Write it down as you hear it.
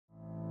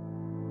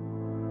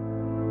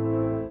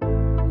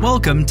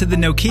Welcome to the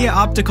Nokia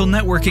Optical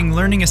Networking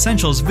Learning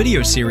Essentials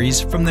video series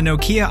from the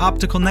Nokia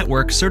Optical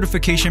Network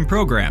Certification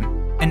Program,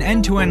 an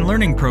end-to-end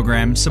learning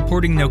program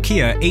supporting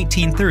Nokia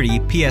 1830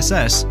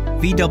 PSS,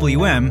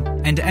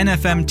 VWM, and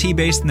NFM-T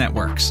based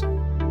networks.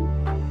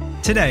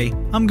 Today,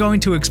 I'm going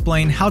to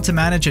explain how to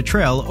manage a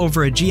trail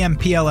over a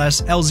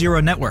GMPLS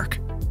L0 network.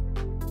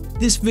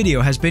 This video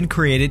has been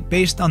created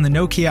based on the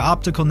Nokia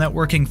Optical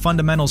Networking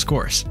Fundamentals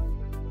course.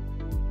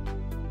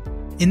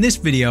 In this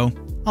video,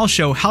 I'll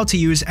show how to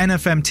use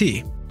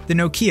NFM-T, the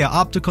Nokia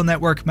Optical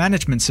Network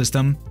Management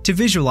System, to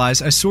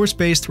visualize a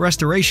source-based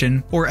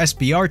restoration or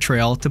SBR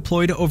trail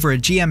deployed over a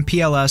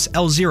GMPLS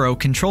L0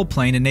 control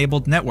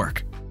plane-enabled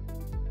network.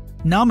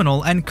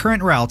 Nominal and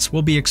current routes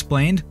will be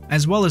explained,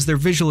 as well as their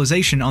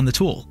visualization on the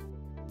tool.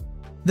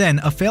 Then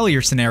a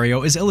failure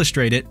scenario is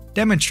illustrated,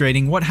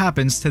 demonstrating what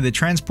happens to the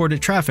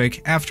transported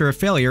traffic after a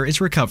failure is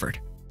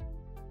recovered.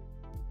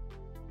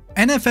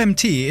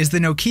 NFM-T is the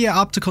Nokia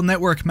Optical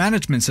Network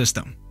Management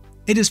System.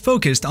 It is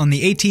focused on the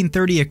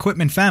 1830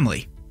 equipment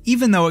family,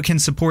 even though it can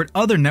support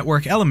other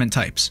network element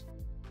types.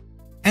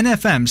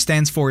 NFM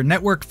stands for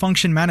Network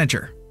Function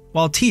Manager,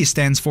 while T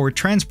stands for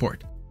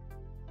Transport.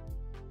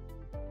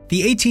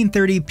 The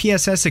 1830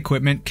 PSS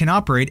equipment can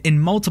operate in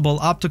multiple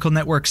optical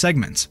network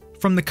segments,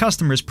 from the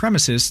customer's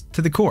premises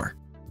to the core.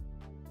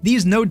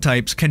 These node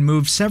types can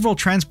move several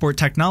transport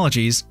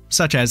technologies,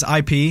 such as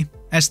IP,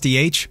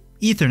 SDH,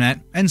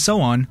 Ethernet, and so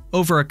on,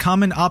 over a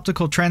common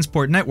optical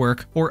transport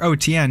network or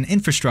OTN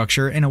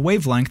infrastructure in a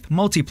wavelength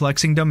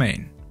multiplexing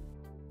domain.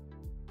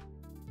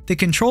 The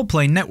control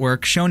plane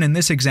network shown in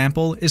this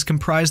example is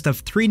comprised of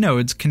 3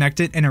 nodes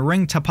connected in a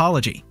ring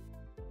topology.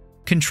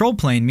 Control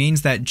plane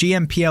means that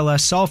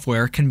GMPLS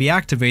software can be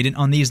activated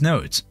on these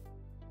nodes.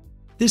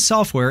 This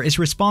software is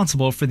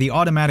responsible for the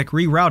automatic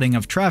rerouting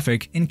of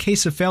traffic in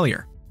case of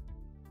failure.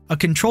 A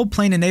control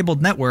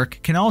plane-enabled network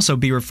can also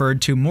be referred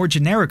to more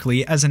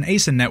generically as an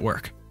ASIN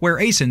network, where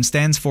ASIN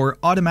stands for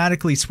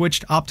Automatically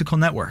Switched Optical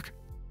Network.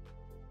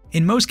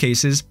 In most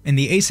cases, in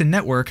the ASIN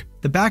network,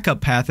 the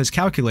backup path is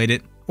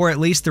calculated, or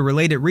at least the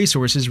related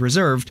resources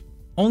reserved,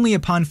 only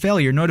upon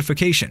failure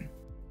notification.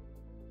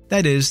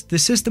 That is, the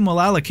system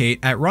will allocate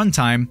at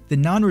runtime the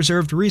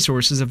non-reserved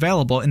resources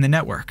available in the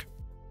network.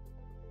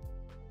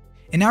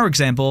 In our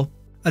example,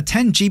 a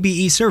 10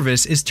 GBE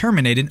service is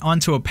terminated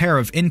onto a pair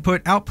of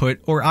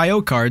input-output or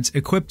I/O cards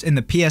equipped in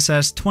the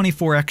PSS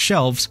 24X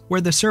shelves where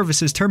the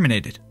service is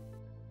terminated.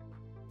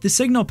 The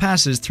signal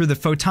passes through the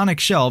photonic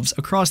shelves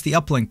across the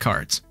uplink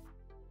cards.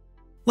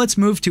 Let's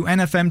move to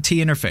NFM-T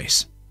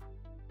interface.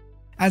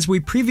 As we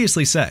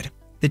previously said,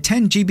 the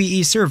 10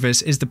 GBE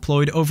service is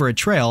deployed over a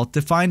trail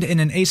defined in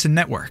an ASIN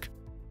network.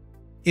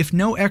 If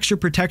no extra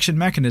protection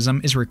mechanism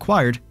is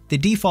required, the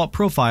default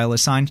profile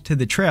assigned to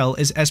the trail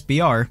is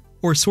SBR,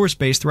 or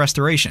source-based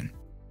restoration.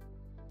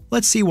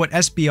 Let's see what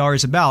SBR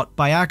is about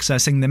by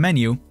accessing the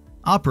menu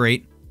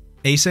Operate,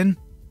 ASIN,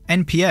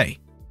 NPA,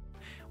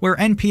 where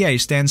NPA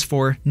stands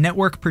for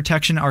Network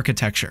Protection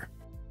Architecture.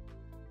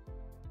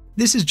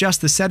 This is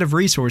just the set of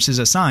resources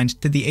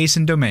assigned to the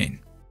ASIN domain.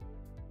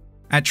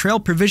 At trail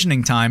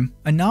provisioning time,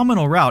 a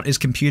nominal route is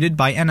computed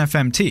by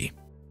NFM-T.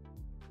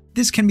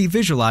 This can be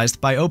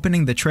visualized by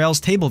opening the trail's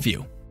table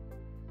view.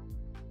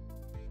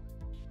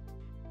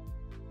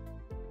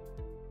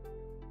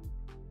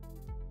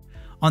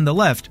 On the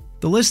left,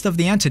 the list of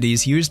the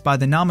entities used by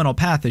the nominal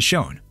path is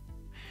shown.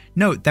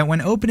 Note that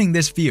when opening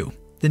this view,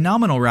 the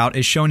nominal route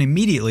is shown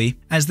immediately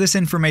as this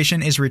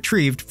information is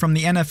retrieved from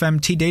the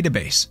NFM-T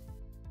database.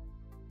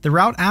 The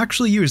route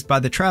actually used by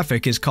the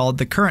traffic is called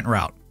the current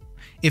route.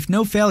 If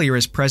no failure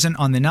is present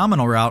on the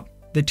nominal route,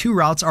 the 2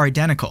 routes are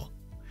identical.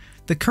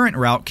 The current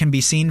route can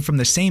be seen from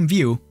the same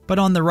view, but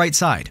on the right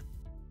side.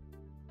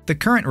 The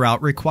current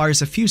route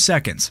requires a few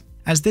seconds,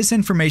 as this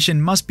information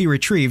must be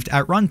retrieved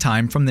at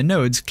runtime from the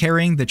nodes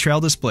carrying the trail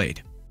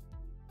displayed.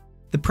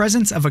 The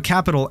presence of a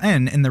capital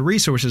N in the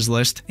resources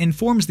list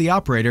informs the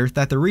operator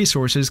that the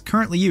resources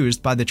currently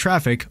used by the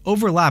traffic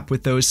overlap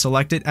with those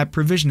selected at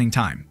provisioning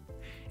time.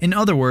 In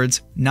other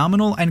words,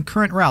 nominal and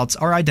current routes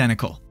are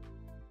identical.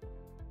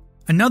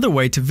 Another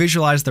way to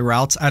visualize the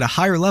routes at a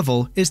higher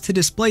level is to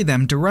display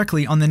them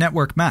directly on the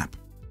network map.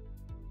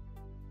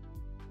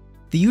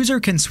 The user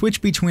can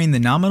switch between the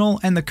nominal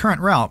and the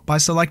current route by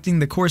selecting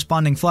the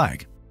corresponding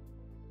flag.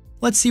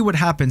 Let's see what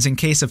happens in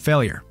case of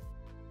failure.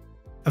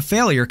 A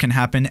failure can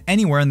happen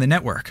anywhere in the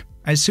network,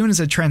 as soon as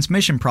a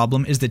transmission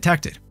problem is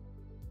detected.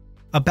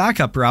 A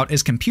backup route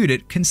is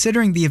computed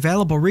considering the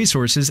available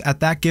resources at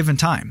that given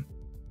time.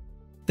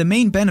 The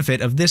main benefit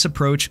of this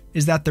approach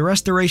is that the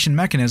restoration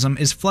mechanism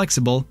is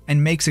flexible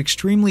and makes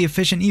extremely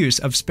efficient use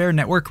of spare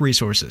network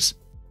resources.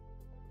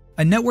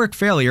 A network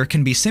failure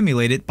can be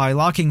simulated by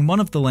locking one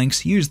of the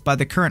links used by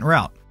the current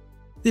route.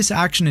 This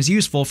action is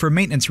useful for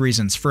maintenance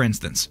reasons, for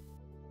instance.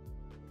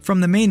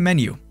 From the main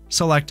menu,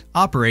 select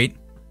Operate,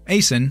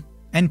 ASIN,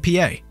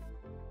 NPA.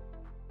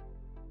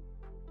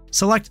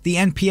 Select the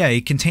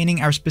NPA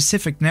containing our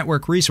specific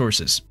network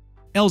resources,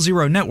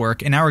 L0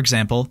 network in our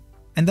example,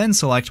 and then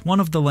select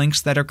one of the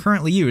links that are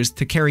currently used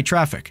to carry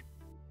traffic.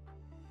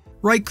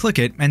 Right-click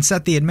it and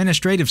set the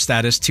administrative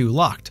status to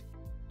Locked.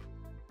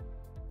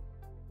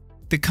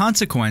 The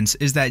consequence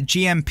is that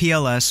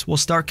GMPLS will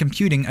start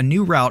computing a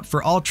new route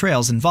for all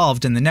trails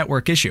involved in the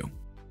network issue.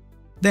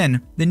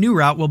 Then, the new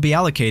route will be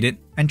allocated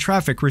and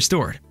traffic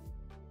restored.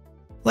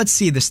 Let's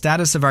see the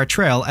status of our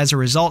trail as a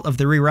result of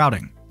the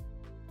rerouting.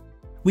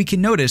 We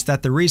can notice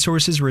that the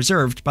resources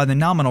reserved by the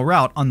nominal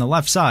route on the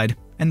left side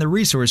and the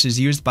resources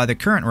used by the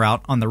current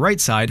route on the right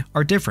side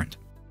are different.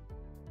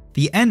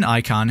 The N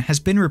icon has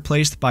been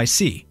replaced by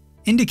C,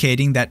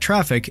 indicating that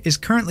traffic is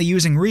currently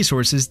using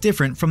resources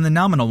different from the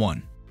nominal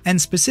one,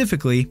 and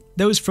specifically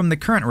those from the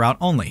current route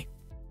only.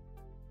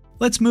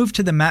 Let's move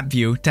to the map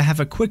view to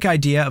have a quick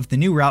idea of the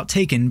new route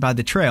taken by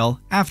the trail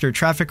after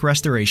traffic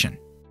restoration.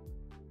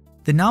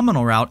 The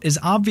nominal route is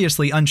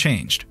obviously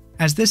unchanged,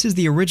 as this is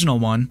the original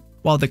one,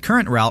 while the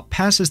current route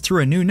passes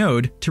through a new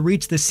node to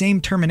reach the same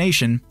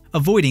termination,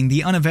 avoiding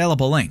the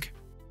unavailable link.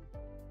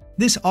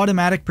 This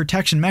automatic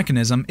protection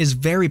mechanism is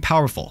very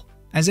powerful,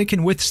 as it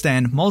can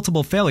withstand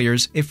multiple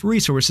failures if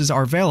resources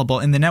are available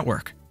in the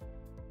network.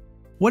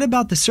 What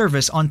about the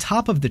service on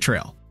top of the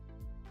trail?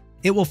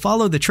 It will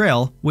follow the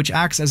trail, which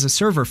acts as a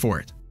server for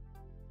it.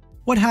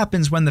 What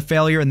happens when the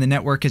failure in the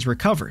network is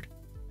recovered?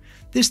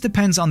 This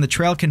depends on the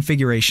trail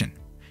configuration.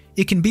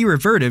 It can be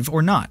revertive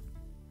or not.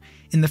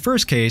 In the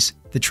first case,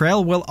 the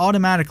trail will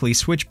automatically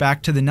switch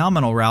back to the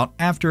nominal route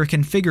after a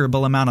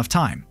configurable amount of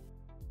time.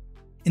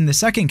 In the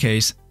second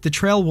case, the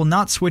trail will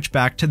not switch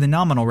back to the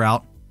nominal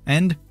route,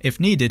 and, if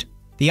needed,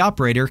 the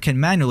operator can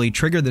manually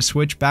trigger the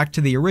switch back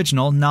to the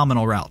original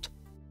nominal route.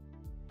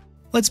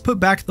 Let's put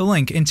back the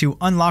link into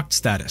unlocked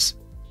status.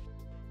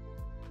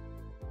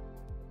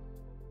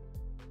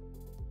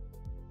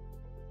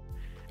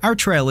 Our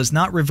trail is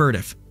not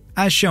revertive,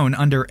 as shown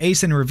under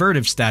ASIN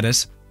revertive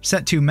status,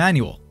 set to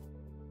manual.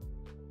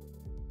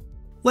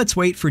 Let's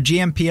wait for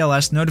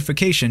GMPLS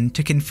notification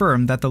to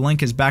confirm that the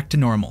link is back to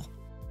normal.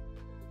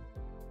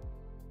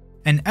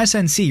 An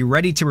SNC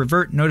ready to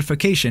revert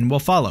notification will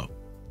follow.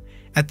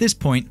 At this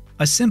point,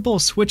 a simple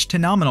switch to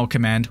nominal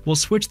command will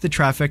switch the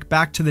traffic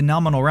back to the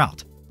nominal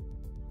route.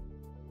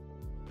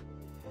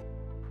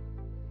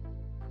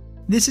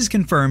 This is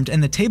confirmed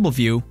in the table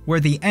view where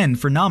the N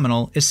for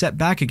nominal is set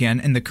back again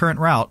in the current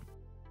route,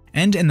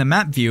 and in the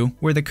map view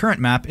where the current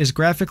map is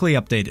graphically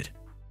updated.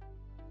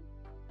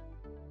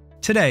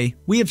 Today,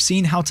 we have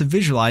seen how to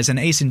visualize an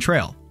ASIN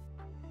trail.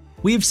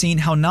 We have seen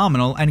how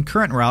nominal and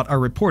current route are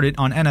reported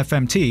on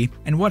NFM-T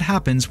and what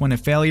happens when a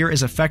failure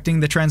is affecting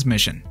the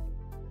transmission.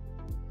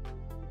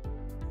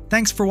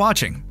 Thanks for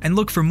watching, and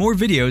look for more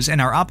videos in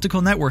our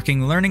Optical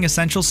Networking Learning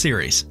Essentials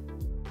series.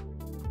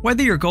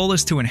 Whether your goal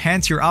is to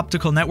enhance your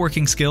optical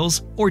networking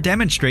skills or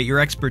demonstrate your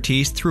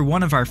expertise through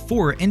one of our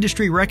 4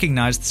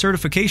 industry-recognized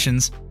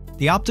certifications,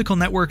 the Optical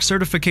Network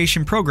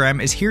Certification program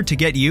is here to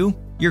get you,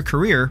 your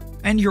career,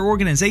 and your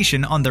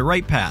organization on the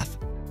right path.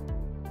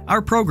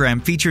 Our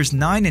program features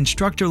 9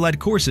 instructor-led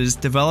courses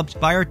developed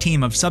by our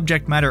team of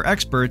subject matter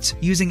experts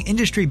using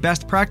industry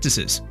best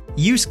practices,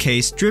 use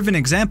case-driven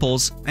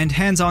examples, and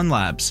hands-on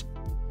labs.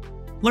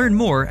 Learn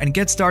more and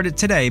get started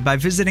today by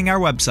visiting our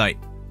website.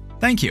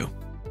 Thank you.